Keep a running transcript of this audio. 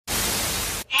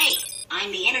I'm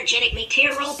the energetic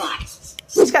Meteer robot.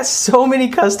 He's got so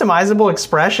many customizable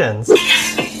expressions.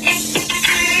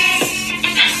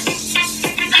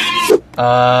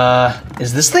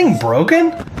 Is this thing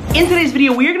broken? In today's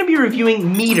video, we are gonna be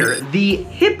reviewing Meteer, the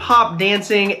hip-hop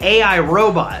dancing AI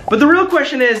robot. But the real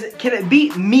question is, can it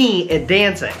beat me at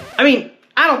dancing? I mean,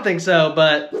 I don't think so,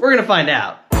 but we're gonna find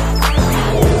out.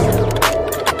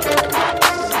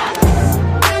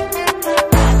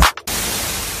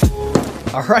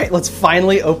 All right, let's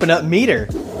finally open up Meteer.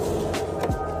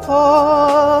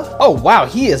 Oh wow,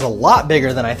 he is a lot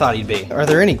bigger than I thought he'd be. Are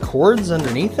there any cords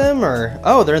underneath him, or?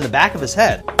 Oh, they're in the back of his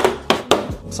head.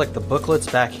 Looks like the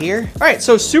booklet's back here. All right,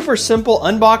 so super simple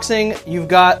unboxing. You've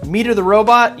got Meteer the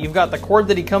robot, you've got the cord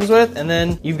that he comes with, and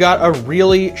then you've got a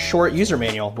really short user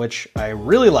manual, which I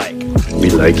really like. We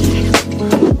like it.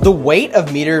 The weight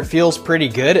of Meteer feels pretty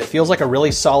good. It feels like a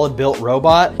really solid built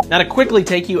robot. Now to quickly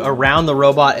take you around the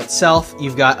robot itself,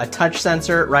 you've got a touch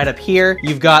sensor right up here.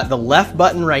 You've got the left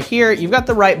button right here. You've got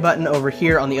the right button over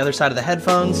here on the other side of the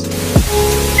headphones.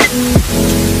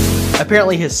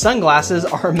 Apparently his sunglasses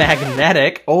are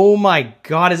magnetic. Oh my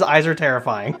God, his eyes are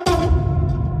terrifying.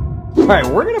 All right,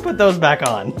 we're gonna put those back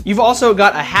on. You've also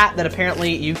got a hat that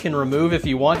apparently you can remove if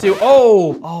you want to.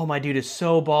 Oh, my dude is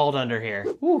so bald under here.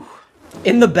 Whew.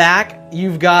 In the back,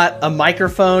 you've got a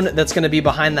microphone that's gonna be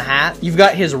behind the hat. You've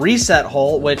got his reset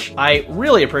hole, which I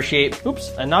really appreciate.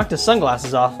 Oops, I knocked his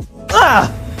sunglasses off.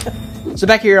 Ah! So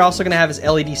back here, you're also gonna have his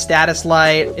LED status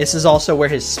light. This is also where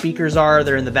his speakers are.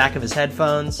 They're in the back of his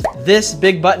headphones. This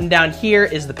big button down here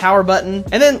is the power button.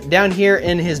 And then down here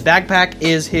in his backpack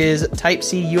is his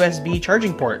Type-C USB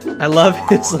charging port. I love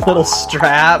his little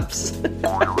straps.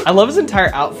 I love his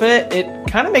entire outfit. It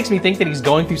kind of makes me think that he's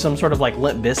going through some sort of like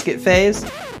Limp Bizkit phase.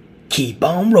 Keep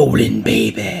on rolling,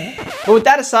 baby. But with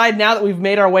that aside, now that we've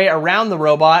made our way around the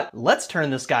robot, let's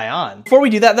turn this guy on. Before we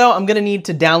do that though, I'm gonna need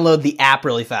to download the app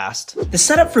really fast. The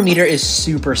setup for Meteer is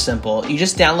super simple. You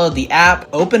just download the app,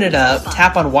 open it up,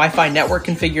 tap on Wi-Fi network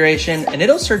configuration, and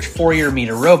it'll search for your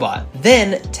Meteer robot.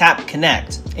 Then tap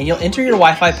connect, and you'll enter your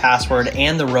Wi-Fi password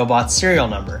and the robot's serial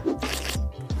number.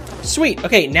 Sweet,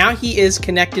 okay, now he is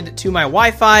connected to my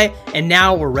Wi-Fi, and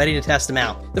now we're ready to test him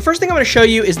out. The first thing I'm gonna show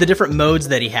you is the different modes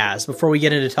that he has before we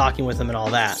get into talking with him and all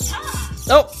that.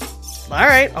 Oh, all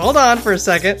right, hold on for a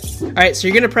second. All right, so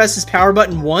you're gonna press his power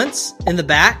button once in the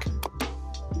back,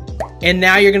 and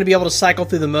now you're gonna be able to cycle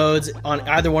through the modes on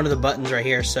either one of the buttons right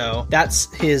here. So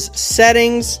that's his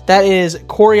settings, that is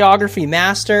choreography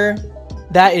master,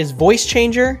 that is voice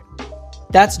changer,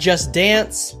 that's just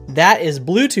dance, that is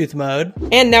Bluetooth mode,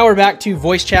 and now we're back to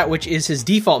voice chat, which is his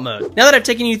default mode. Now that I've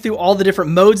taken you through all the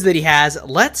different modes that he has,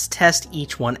 let's test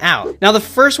each one out. Now the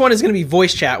first one is gonna be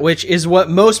voice chat, which is what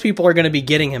most people are gonna be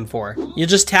getting him for. You'll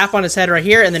just tap on his head right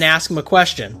here and then ask him a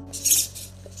question.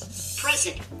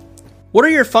 Present. What are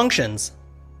your functions?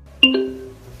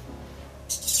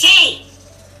 Hey!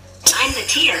 I'm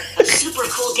Meteer, a super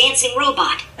cool dancing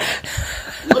robot.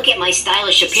 Look at my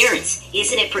stylish appearance.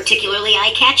 Isn't it particularly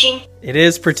eye-catching? It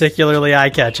is particularly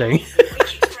eye-catching.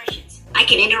 I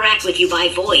can interact with you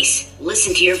by voice,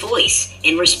 listen to your voice,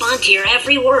 and respond to your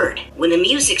every word. When the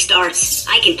music starts,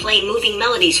 I can play moving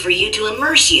melodies for you to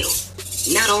immerse you.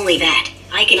 Not only that,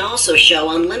 I can also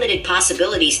show unlimited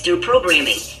possibilities through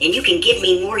programming, and you can give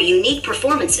me more unique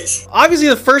performances. Obviously,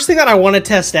 the first thing that I want to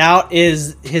test out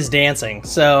is his dancing.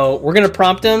 So we're gonna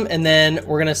prompt him, and then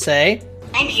we're gonna say,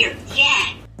 I'm here,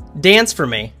 yeah. Dance for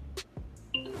me.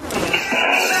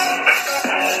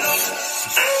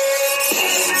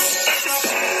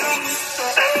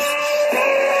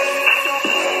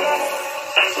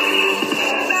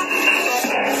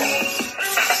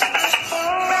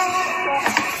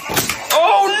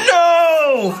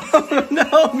 Oh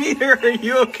no, Meteer, are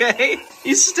you okay?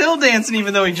 He's still dancing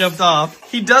even though he jumped off.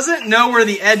 He doesn't know where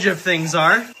the edge of things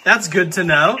are. That's good to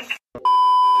know.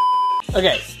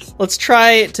 Okay, let's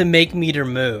try to make Meteer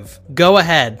move. Go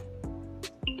ahead.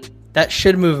 That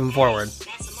should move him forward.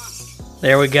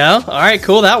 There we go. All right,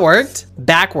 cool, that worked.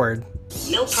 Backward.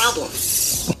 No problem.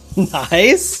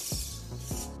 Nice.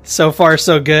 So far,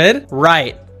 so good.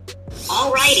 Right.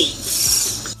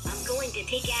 Alrighty. I'm going to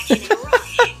take action in a rush.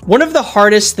 One of the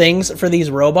hardest things for these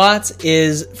robots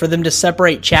is for them to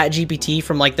separate ChatGPT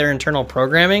from like their internal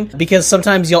programming, because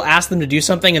sometimes you'll ask them to do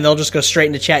something and they'll just go straight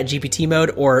into ChatGPT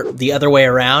mode or the other way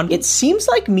around. It seems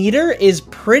like Meteer is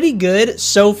pretty good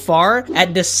so far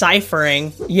at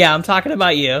deciphering, yeah, I'm talking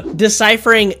about you,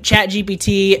 deciphering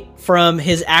ChatGPT from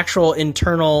his actual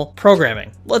internal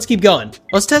programming. Let's keep going.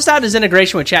 Let's test out his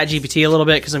integration with ChatGPT a little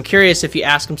bit, because I'm curious if you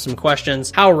ask him some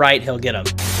questions, how right he'll get them.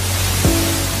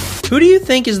 Who do you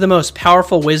think is the most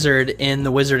powerful wizard in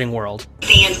the wizarding world?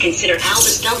 Fans consider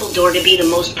Albus Dumbledore to be the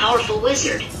most powerful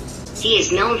wizard. He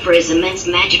is known for his immense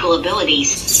magical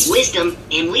abilities, wisdom,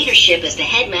 and leadership as the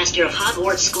headmaster of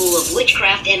Hogwarts School of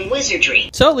Witchcraft and Wizardry.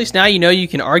 So at least now you know you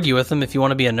can argue with him if you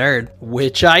want to be a nerd,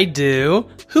 which I do.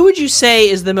 Who would you say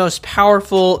is the most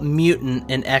powerful mutant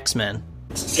in X-Men?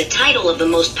 The title of the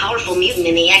most powerful mutant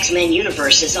in the X-Men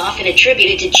universe is often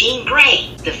attributed to Jean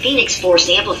Grey. The Phoenix Force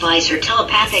amplifies her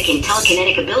telepathic and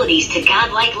telekinetic abilities to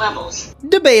godlike levels.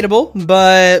 Debatable,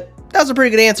 but that was a pretty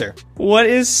good answer. What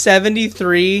is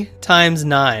 73 times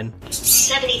 9?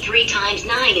 73 times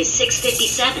 9 is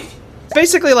 657.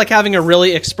 Basically like having a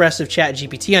really expressive chat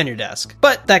GPT on your desk,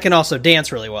 but that can also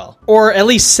dance really well. Or at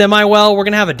least semi-well. We're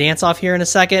gonna have a dance off here in a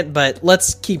second, but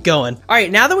let's keep going. All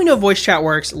right, now that we know voice chat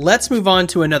works, let's move on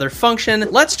to another function.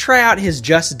 Let's try out his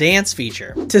Just Dance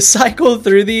feature. To cycle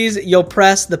through these, you'll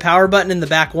press the power button in the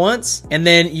back once, and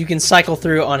then you can cycle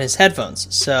through on his headphones.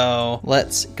 So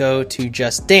let's go to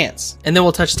Just Dance. And then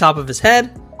we'll touch the top of his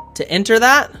head to enter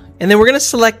that. And then we're gonna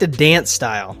select a dance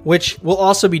style, which will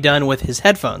also be done with his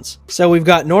headphones. So we've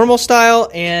got normal style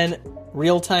and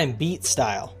real-time beat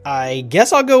style. I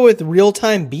guess I'll go with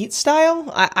real-time beat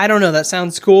style. I don't know, that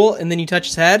sounds cool. And then you touch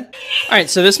his head. All right,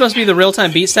 so this must be the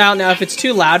real-time beat style. Now, if it's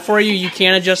too loud for you, you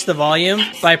can adjust the volume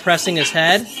by pressing his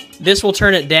head. This will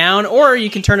turn it down, or you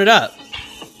can turn it up.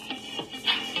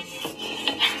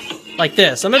 Like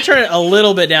this. I'm gonna turn it a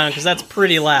little bit down because that's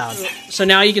pretty loud. So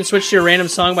now you can switch to a random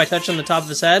song by touching the top of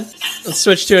his head. Let's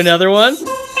switch to another one.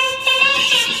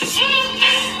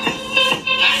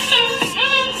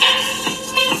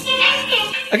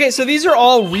 Okay, so these are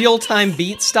all real-time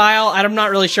beat style. I'm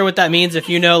not really sure what that means. If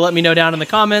you know, let me know down in the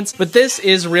comments. But this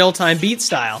is real-time beat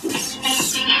style.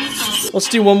 Let's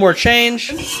do one more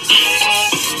change.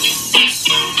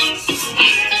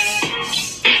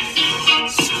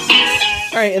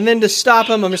 All right, and then to stop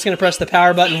him, I'm just gonna press the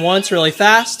power button once really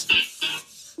fast.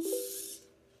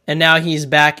 And now he's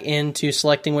back into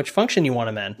selecting which function you want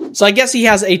him in. So I guess he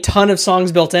has a ton of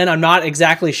songs built in. I'm not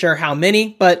exactly sure how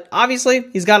many, but obviously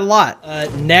he's got a lot.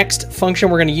 Next function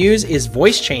we're gonna use is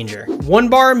voice changer. 1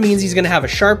 bar means he's gonna have a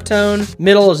sharp tone,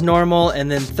 middle is normal, and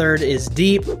then third is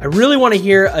deep. I really wanna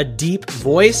hear a deep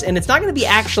voice, and it's not gonna be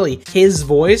actually his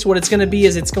voice. What it's gonna be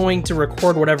is it's going to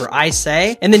record whatever I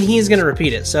say, and then he's gonna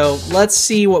repeat it. So let's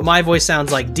see what my voice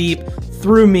sounds like deep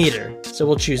through Meteer. So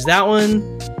we'll choose that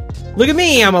one. Look at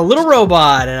me, I'm a little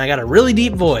robot, and I got a really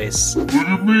deep voice. Look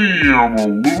at me, I'm a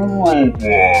little robot.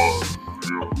 I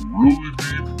have a really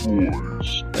deep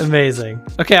voice. Amazing.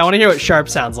 Okay, I want to hear what sharp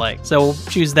sounds like, so we'll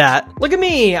choose that. Look at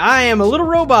me, I am a little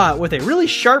robot with a really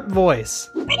sharp voice.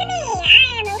 Look at me,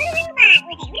 I am a little robot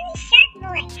with a really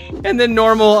sharp voice. And then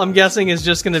normal, I'm guessing, is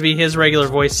just going to be his regular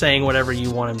voice saying whatever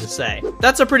you want him to say.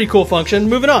 That's a pretty cool function.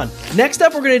 Moving on. Next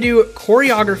up, we're going to do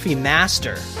Choreography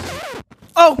Master.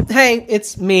 Oh, hey,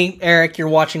 it's me, Eric. You're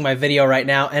watching my video right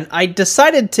now, and I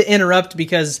decided to interrupt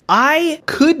because I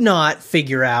could not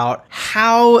figure out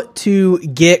how to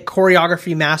get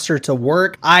Choreography Master to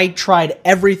work. I tried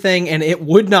everything, and it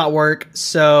would not work,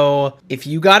 so if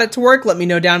you got it to work, let me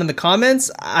know down in the comments.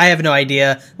 I have no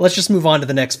idea. Let's just move on to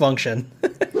the next function.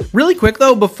 Really quick,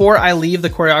 though, before I leave the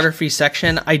choreography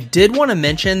section, I did want to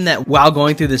mention that while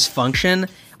going through this function,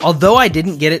 although I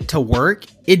didn't get it to work,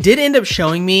 it did end up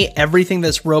showing me everything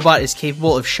this robot is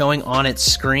capable of showing on its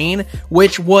screen,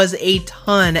 which was a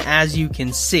ton, as you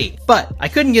can see. But I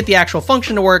couldn't get the actual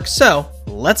function to work, so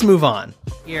let's move on.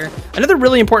 Here, another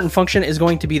really important function is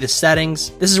going to be the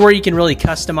settings. This is where you can really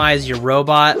customize your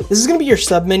robot. This is going to be your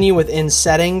submenu within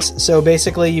settings. So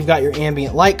basically, you've got your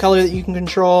ambient light color that you can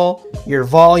control, your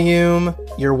volume,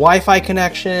 your Wi-Fi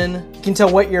connection. You can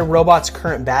tell what your robot's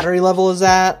current battery level is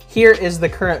at. Here is the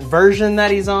current version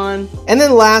that he's on. And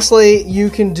then lastly, you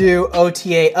can do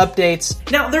OTA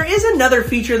updates. Now, there is another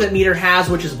feature that Meteer has,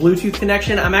 which is Bluetooth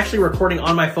connection. I'm actually recording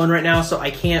on my phone right now, so I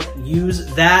can't use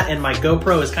that, and my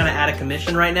GoPro is kind of out of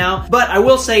commission right now. But I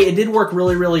will say it did work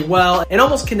really, really well and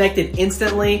almost connected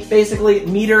instantly. Basically,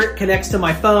 Meteer connects to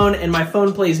my phone, and my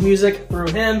phone plays music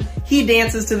through him. He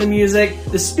dances to the music.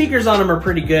 The speakers on him are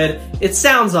pretty good. It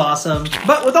sounds awesome.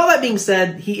 But with all that being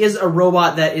said, he is a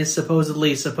robot that is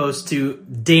supposedly supposed to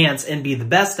dance and be the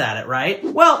best at it, right?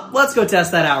 Well, let's go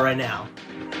test that out right now.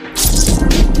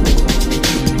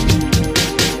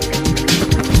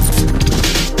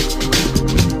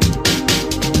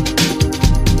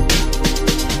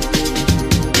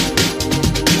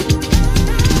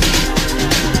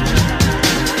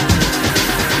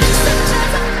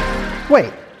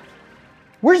 Wait,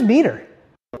 where's Meteer?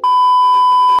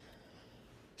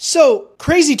 So,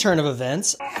 crazy turn of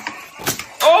events.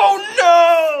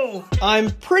 Oh no!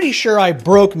 I'm pretty sure I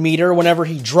broke Meteer whenever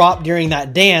he dropped during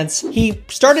that dance. He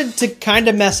started to kind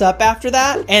of mess up after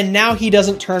that, and now he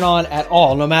doesn't turn on at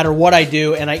all, no matter what I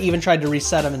do, and I even tried to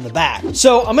reset him in the back.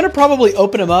 So I'm gonna probably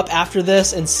open him up after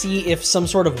this and see if some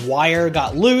sort of wire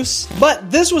got loose,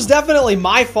 but this was definitely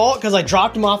my fault because I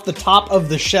dropped him off the top of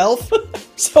the shelf.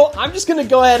 So I'm just gonna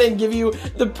go ahead and give you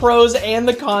the pros and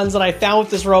the cons that I found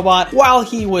with this robot while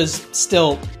he was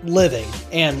still living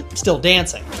and still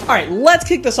dancing. All right, let's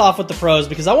kick this off with the pros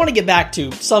because I want to get back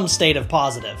to some state of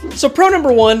positive. So pro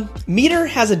number one, Meteer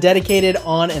has a dedicated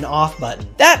on and off button.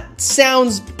 That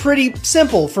sounds pretty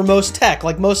simple for most tech,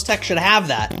 like most tech should have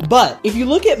that. But if you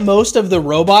look at most of the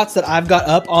robots that I've got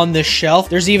up on this shelf,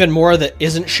 there's even more that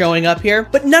isn't showing up here,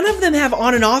 but none of them have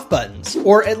on and off buttons,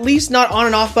 or at least not on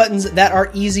and off buttons that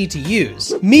are easy to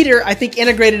use. Meteer, I think,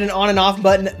 integrated an on and off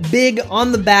button big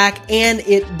on the back, and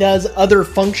it does other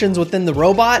functions within the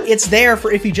robot. It's there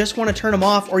for if you just want to turn them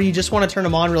off or you just want to turn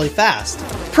them on really fast.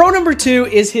 Pro number two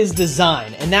is his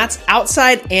design, and that's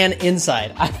outside and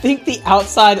inside. I think the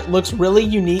outside looks really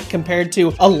unique compared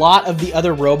to a lot of the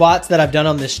other robots that I've done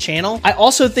on this channel. I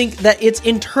also think that its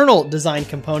internal design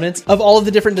components of all of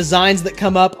the different designs that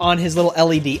come up on his little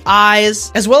LED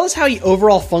eyes, as well as how he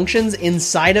overall functions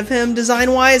inside of him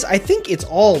design-wise, I think it's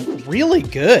all really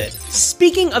good.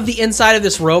 Speaking of the inside of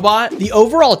this robot, the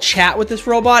overall chat with this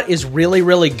robot is really,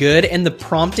 really good, and the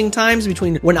prompting times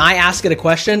between when I ask it a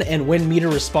question and when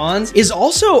Meteer responds is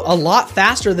also a lot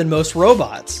faster than most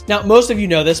robots. Now, most of you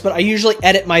know this, but I usually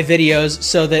edit my videos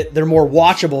so that they're more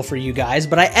watchable for you guys,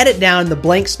 but I edit down the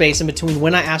blank space in between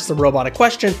when I ask the robot a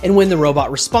question and when the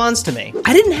robot responds to me.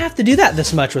 I didn't have to do that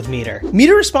this much with Meteer.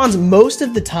 Meteer responds most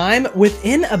of the time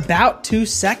within about 2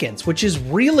 seconds, which is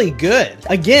really good.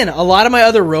 Again, a lot of my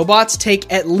other robots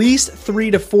take at least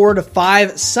 3 to 4 to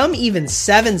 5, some even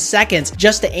 7 seconds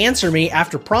just to answer me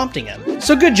after prompting him.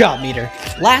 So good job, Meteer.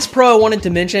 Last pro I wanted to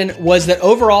mention was that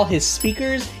overall his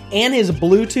speakers and his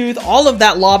Bluetooth, all of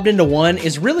that lobbed into one,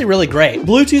 is really, really great.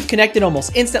 Bluetooth connected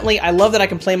almost instantly. I love that I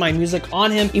can play my music on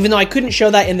him, even though I couldn't show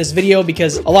that in this video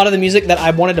because a lot of the music that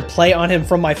I wanted to play on him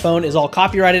from my phone is all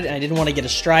copyrighted and I didn't want to get a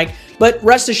strike. But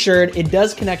rest assured, it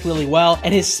does connect really well,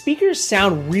 and his speakers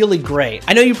sound really great.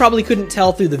 I know you probably couldn't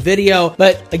tell through the video,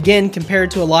 but again, compared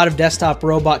to a lot of desktop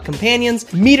robot companions,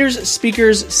 Meteer's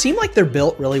speakers seem like they're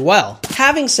built really well.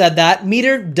 Having said that,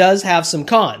 Meteer does have some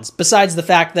cons, besides the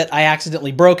fact that I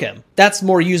accidentally broke him. That's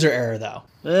more user error though.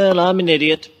 Well, I'm an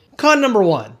idiot. Con number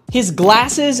one. His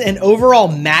glasses and overall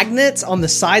magnets on the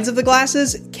sides of the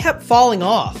glasses kept falling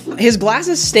off. His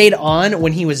glasses stayed on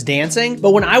when he was dancing,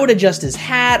 but when I would adjust his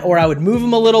hat or I would move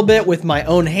him a little bit with my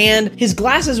own hand, his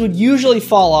glasses would usually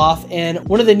fall off, and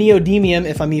one of the neodymium,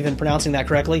 if I'm even pronouncing that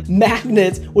correctly,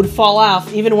 magnets would fall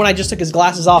off. Even when I just took his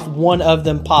glasses off, one of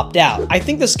them popped out. I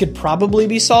think this could probably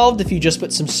be solved if you just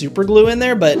put some super glue in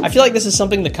there, but I feel like this is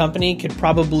something the company could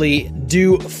probably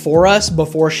do for us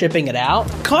before shipping it out.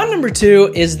 Con number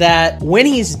two is that when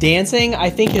he's dancing, I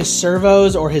think his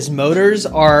servos or his motors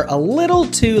are a little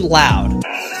too loud.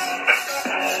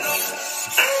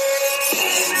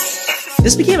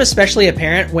 This became especially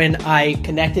apparent when I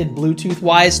connected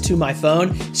Bluetooth-wise to my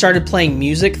phone, started playing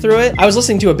music through it. I was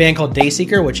listening to a band called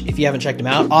Dayseeker, which if you haven't checked them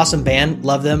out, awesome band,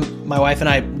 love them. My wife and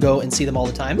I go and see them all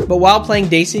the time. But while playing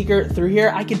Dayseeker through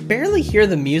here, I could barely hear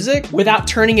the music without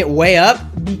turning it way up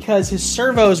because his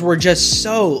servos were just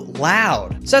so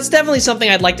loud. So that's definitely something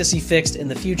I'd like to see fixed in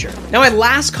the future. Now, my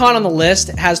last con on the list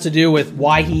has to do with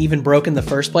why he even broke in the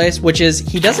first place, which is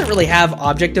he doesn't really have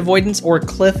object avoidance or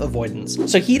cliff avoidance.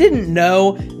 So he didn't know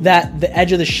that the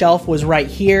edge of the shelf was right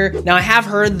here. Now, I have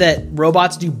heard that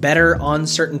robots do better on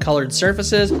certain colored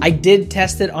surfaces. I did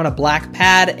test it on a black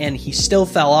pad and he still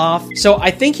fell off. So I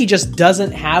think he just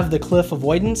doesn't have the cliff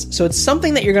avoidance. So it's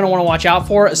something that you're gonna wanna watch out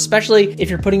for, especially if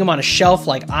you're putting him on a shelf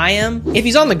like I am. If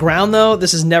he's on the ground though,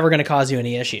 this is never gonna cause you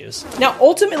any issues. Now,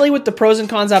 ultimately with the pros and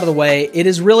cons out of the way, it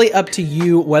is really up to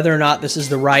you whether or not this is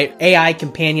the right AI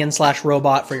companion /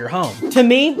 robot for your home. To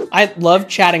me, I loved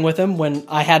chatting with him when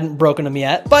I hadn't broken him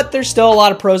yet, but there's still a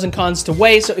lot of pros and cons to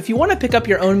weigh. So if you want to pick up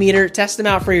your own Meteer, test them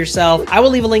out for yourself, I will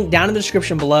leave a link down in the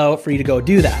description below for you to go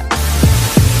do that.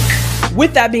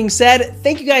 With that being said,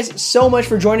 thank you guys so much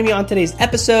for joining me on today's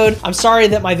episode. I'm sorry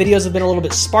that my videos have been a little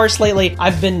bit sparse lately.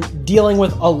 I've been dealing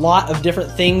with a lot of different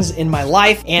things in my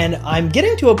life, and I'm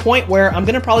getting to a point where I'm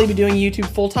gonna probably be doing YouTube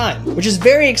full time, which is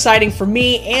very exciting for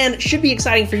me and should be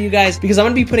exciting for you guys because I'm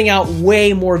gonna be putting out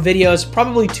way more videos,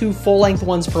 probably 2 full-length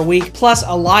ones per week, plus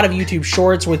a lot of YouTube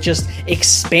shorts with just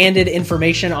expanded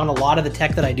information on a lot of the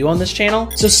tech that I do on this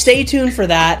channel. So stay tuned for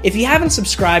that. If you haven't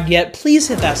subscribed yet, please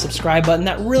hit that subscribe button.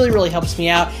 That really helps helps me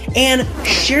out. And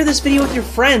share this video with your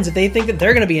friends if they think that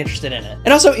they're going to be interested in it.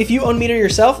 And also, if you own Meteer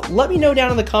yourself, let me know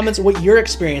down in the comments what your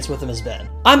experience with them has been.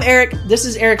 I'm Eric. This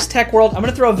is Eric's Tech World. I'm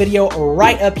going to throw a video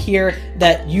right up here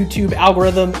that YouTube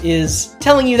algorithm is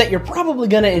telling you that you're probably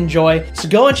going to enjoy. So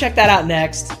go and check that out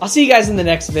next. I'll see you guys in the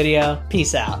next video.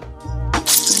 Peace out.